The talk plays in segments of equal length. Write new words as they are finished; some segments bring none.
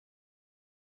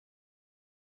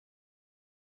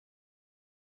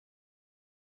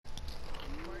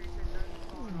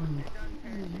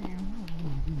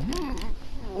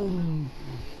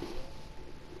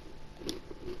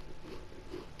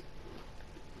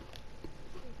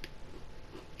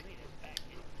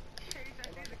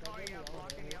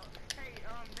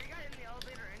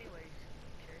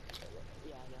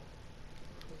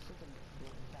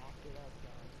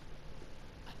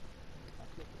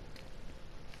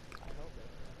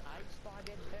spawned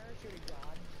in parachuting,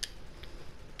 John.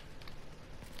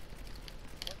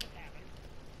 What just happened?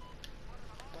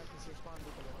 Marcus, your spawn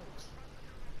beacon works.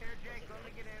 Here, Jake, let me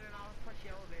get in and I'll push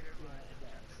the elevator. Yeah, it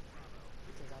does.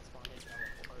 Because I spawned in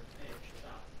teleport parachute.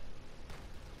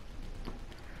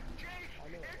 Jake,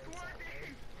 it's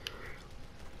working!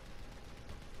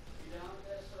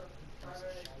 That's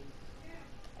a shite.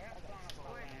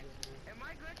 Am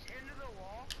I glitched into the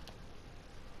wall?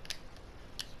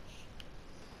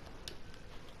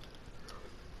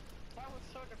 That was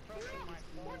so depressing, my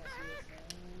phone. What the heck?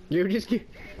 You just get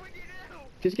What'd you do?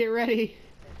 just get ready.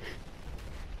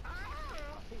 Ah!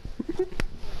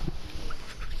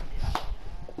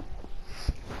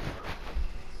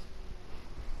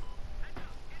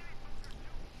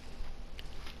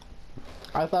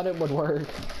 I thought it would work.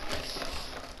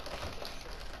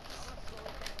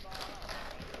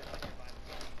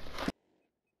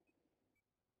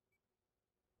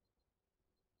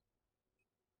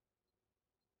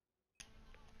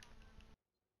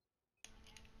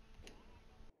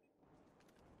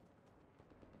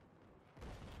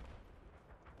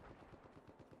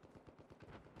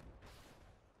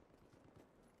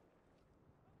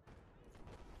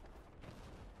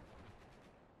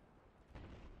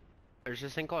 There's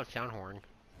this thing called sound horn.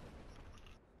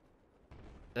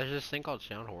 There's this thing called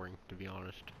sound horn, to be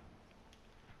honest.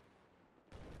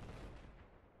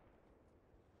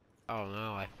 Oh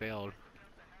no, I failed.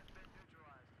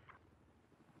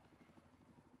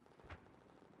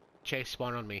 Chase,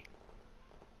 spawn on me.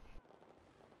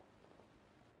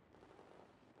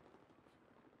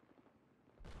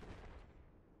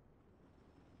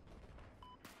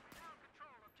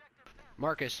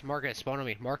 Marcus, spawn on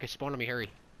me. Marcus, spawn on me, hurry.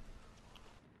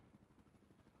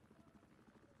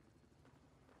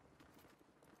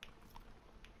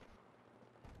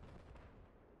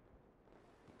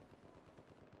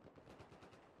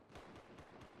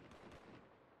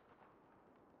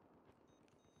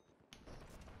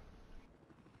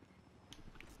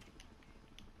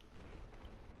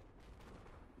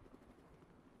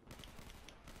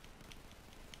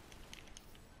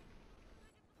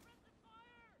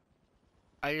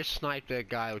 I just sniped that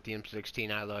guy with the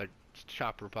M16 out of the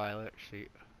chopper pilot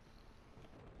seat.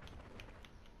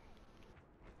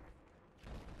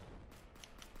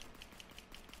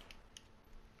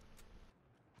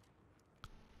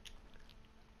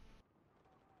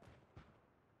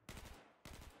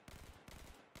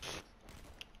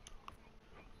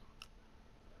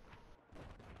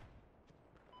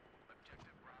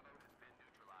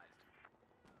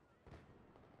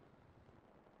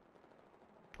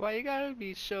 Why you gotta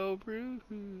be so rude?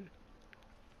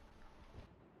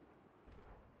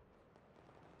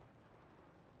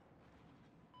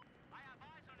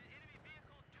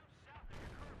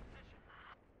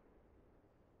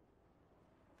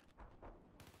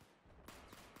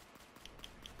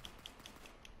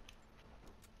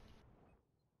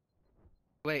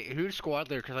 Wait, who's squad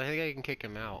leader? Because I think I can kick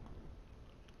him out.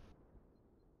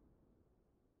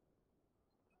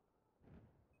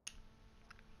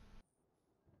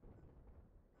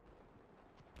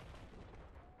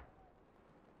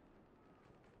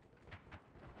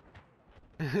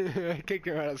 I kicked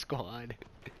him out of squad.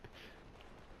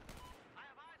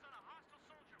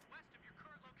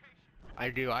 I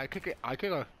do. I kick it. I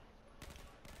kick a.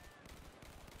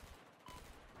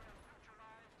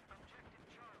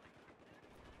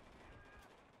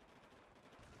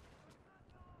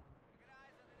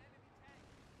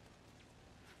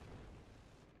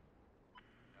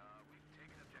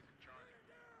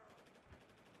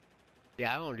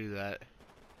 Yeah, I won't do that.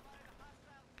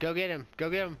 Go get him. Go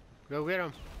get him. Go get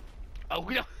him. Oh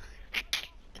no.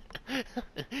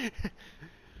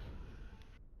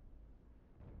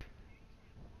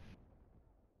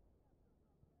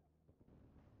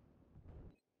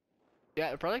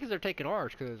 Yeah, probably because they're taking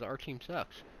ours, because our team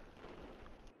sucks.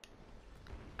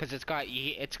 Because it's got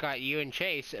you and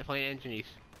Chase playing engineers.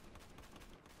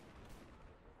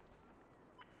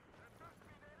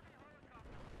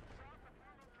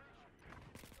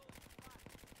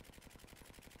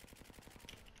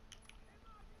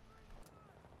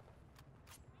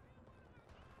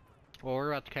 Well,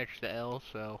 we're about to catch the L,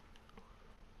 so.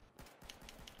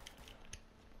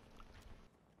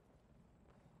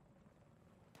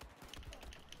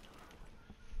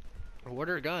 What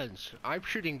are guns? I'm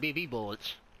shooting BB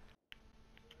bullets.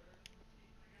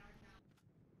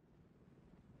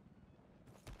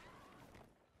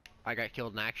 I got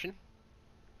killed in action.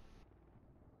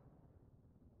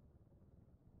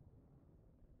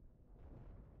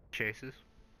 Chases.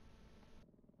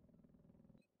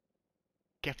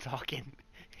 Kept talking.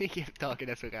 He kept talking,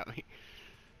 that's what got me.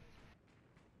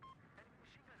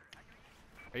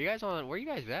 Are you guys on? Where you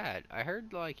guys at? I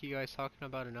heard like you guys talking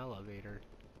about an elevator.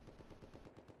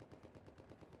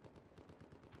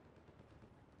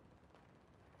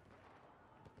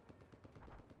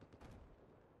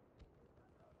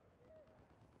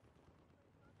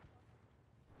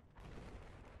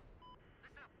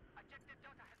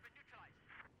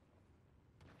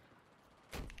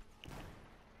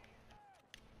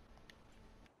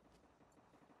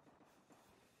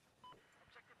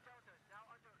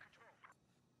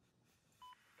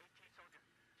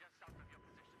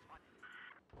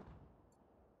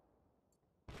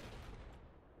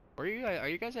 Where you guys? Are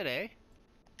you guys at A?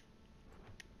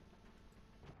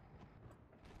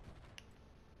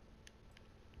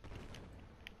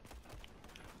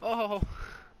 Oh,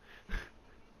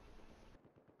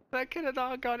 that could have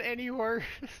not gone any worse.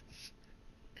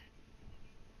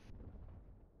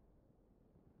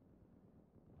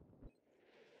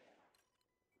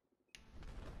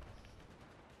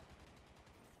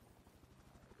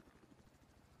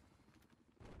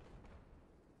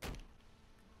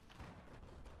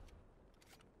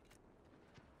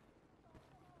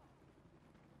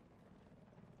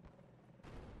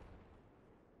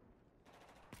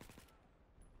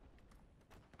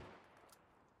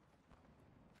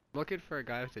 Looking for a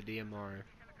guy with a DMR.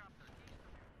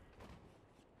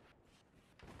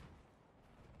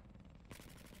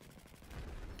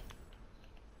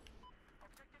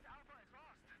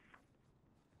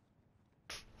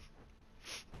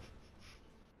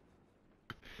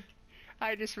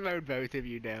 I just mowed both of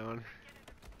you down.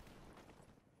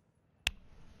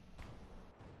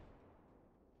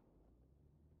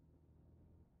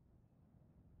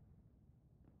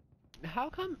 How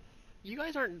come you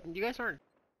guys aren't? You guys aren't.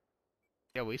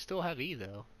 Yeah, we still have E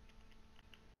though.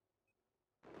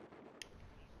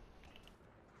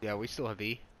 Yeah, we still have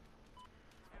E.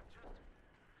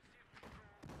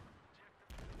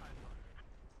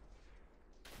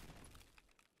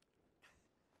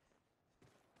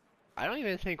 I don't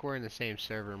even think we're in the same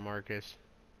server, Marcus.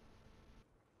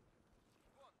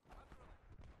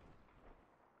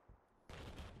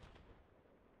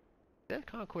 That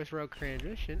Conquest Road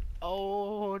transmission.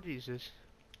 Oh, Jesus.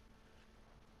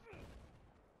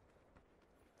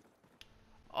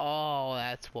 Oh,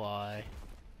 that's why.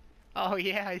 Oh,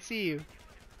 yeah, I see you.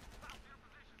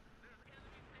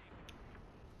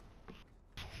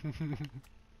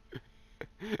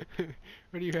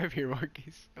 What do you have here,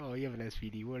 Marcus? Oh, you have an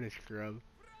SPD. What a scrub.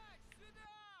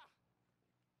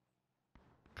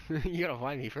 You gotta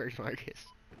find me first, Marcus.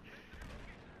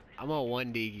 I'm gonna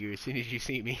 1D you as soon as you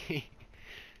see me.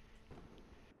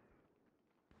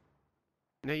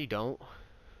 No, you don't.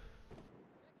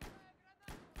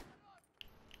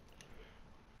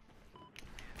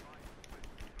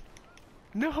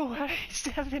 No, I have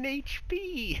 7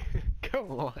 HP.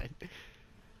 Come on.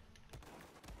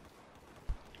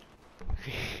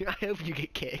 I hope you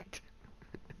get kicked.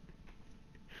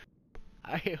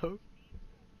 I hope.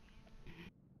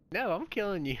 No, I'm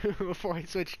killing you before I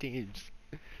switch teams.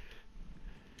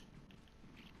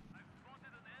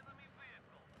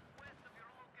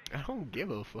 I don't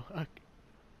give a fuck.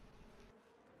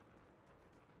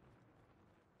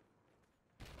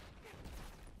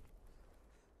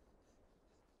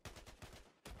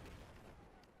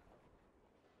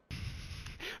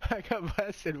 I got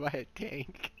busted by a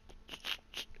tank.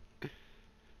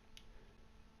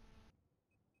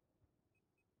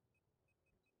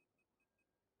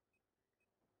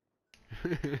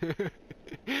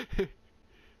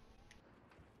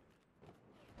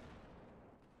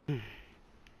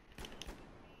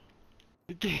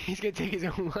 He's gonna take his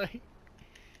own life.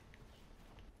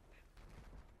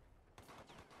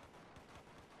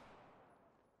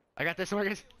 I got this,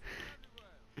 Marcus.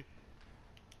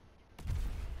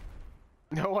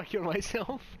 No, I killed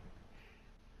myself.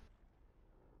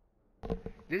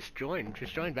 Just join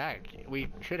back. We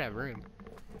should have room.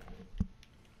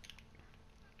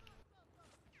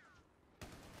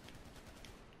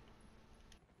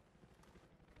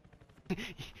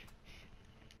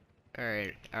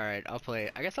 Alright, I'll play.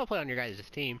 I guess I'll play on your guys'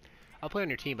 team. I'll play on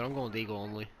your team, but I'm going Deagle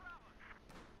only.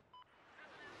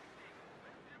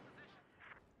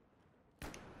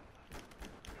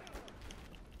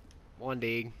 One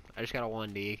dig. I just got a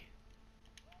 1 dig.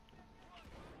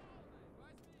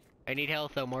 I need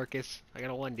health though, Marcus. I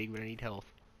got a 1 dig, but I need health.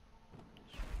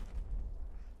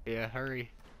 Yeah,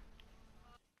 hurry.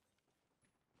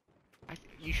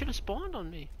 You should have spawned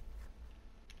on me.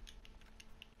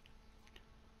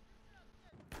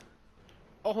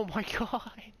 Oh my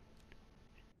god.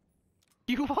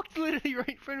 You walked literally right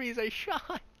in front of me as I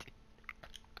shot.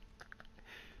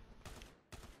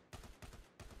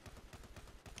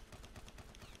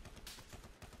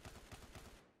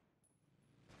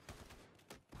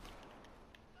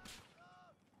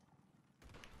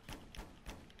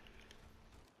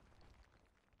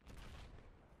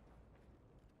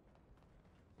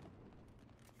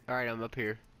 Alright, I'm up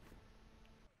here.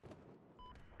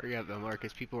 Hurry up though,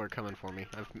 Marcus. People are coming for me.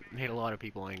 I've made a lot of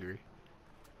people angry.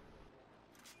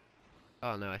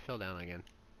 Oh no, I fell down again.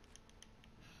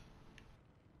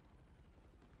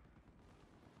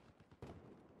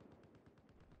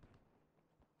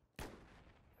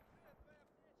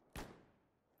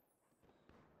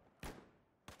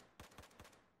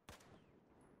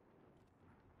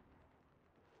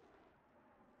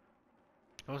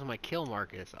 That was my kill,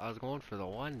 Marcus. I was going for the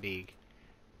one dig.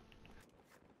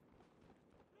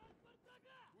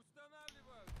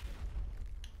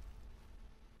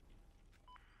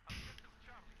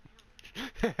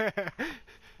 I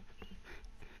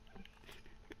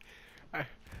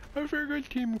forgot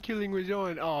team killing was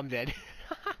on. Oh, I'm dead.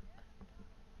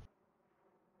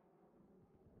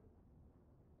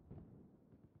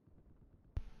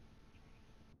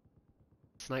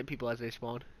 Snipe people as they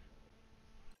spawn.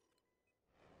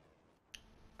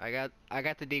 I got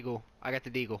the deagle. I got the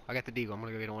deagle. I got the deagle. I'm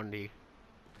gonna go get a one dig.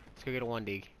 Let's go get a one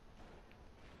dig.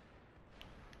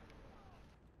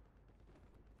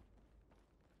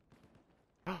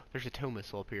 Oh, there's a tow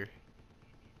missile up here.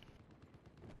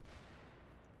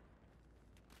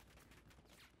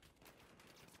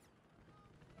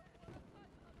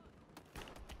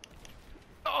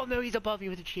 Oh no, he's above me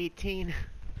with a G18.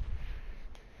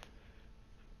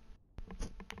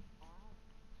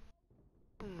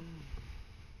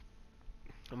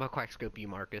 I'm gonna quack scope you,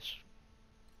 Marcus.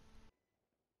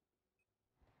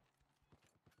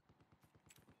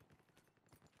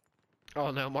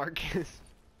 Oh no, Marcus.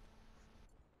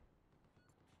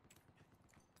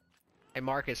 Hey,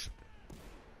 Marcus.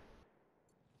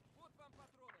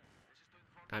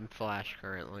 I'm flash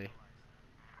currently.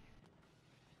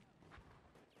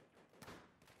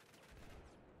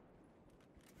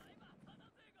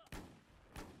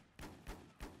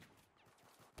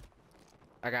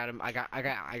 I got him. I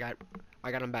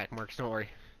got him back, Marcus. Don't worry.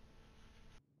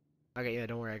 Okay, yeah,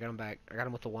 don't worry. I got him back. I got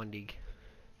him with the one dig.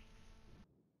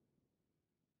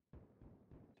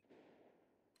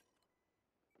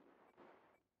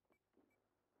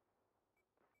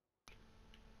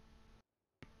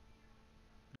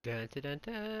 Dun dun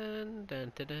dun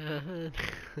dun dun dun.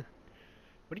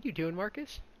 What are you doing,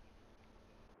 Marcus?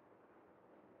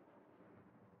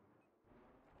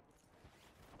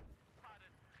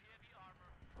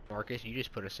 Marcus, you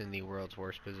just put us in the world's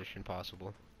worst position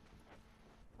possible.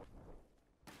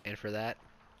 And for that,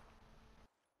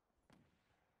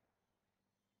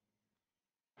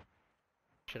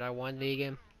 should I one dig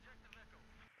him?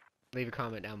 Leave a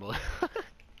comment down below.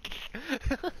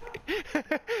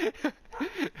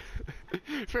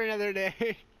 For another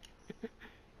day.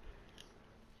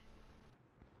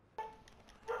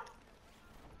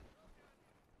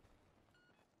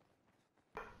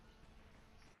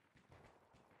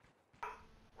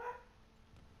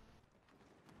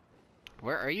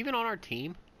 Where are you even on our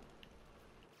team?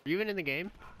 Are you even in the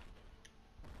game?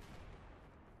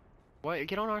 What?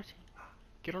 Get on our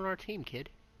team, kid.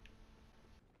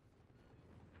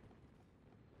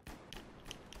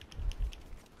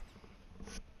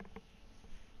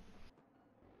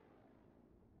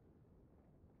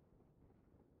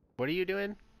 What are you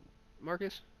doing,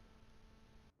 Marcus?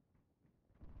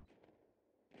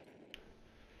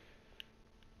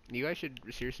 You guys should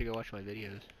seriously go watch my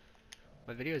videos.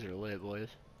 My videos are lit, boys.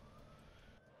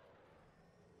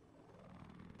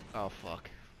 Oh fuck.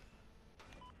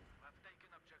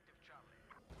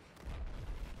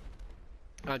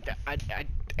 I don't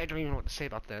even know what to say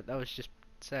about that. That was just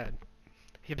sad.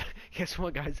 Guess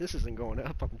what, guys? This isn't going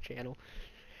up on the channel.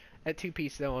 That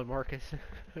two-piece though on Marcus.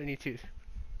 I need to.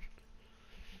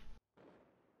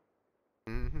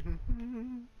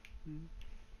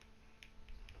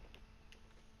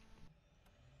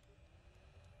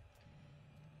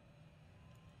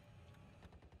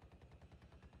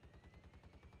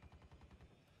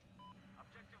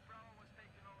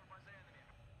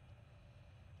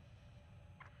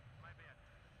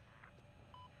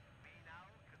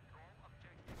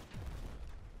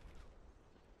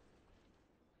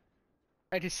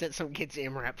 I just sent some kid's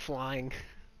MRAP flying.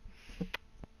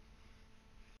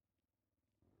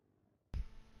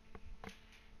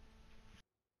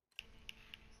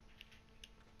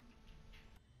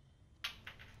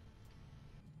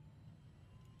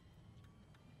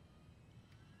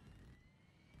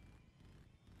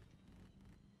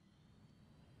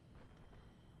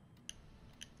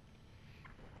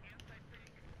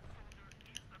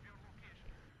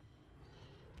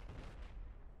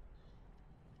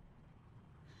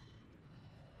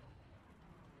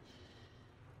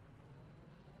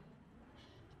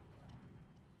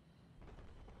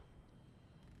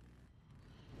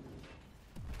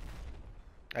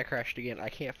 I crashed again. I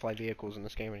can't fly vehicles in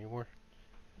this game anymore.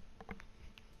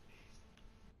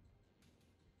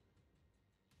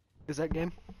 Is that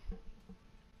game?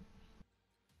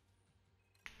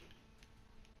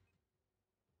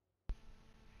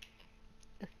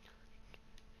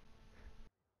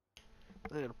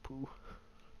 Little poo.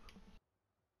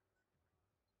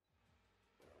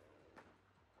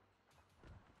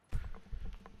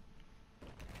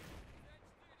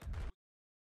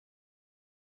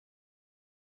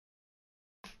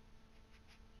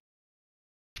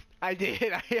 I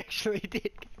did. I actually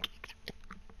did.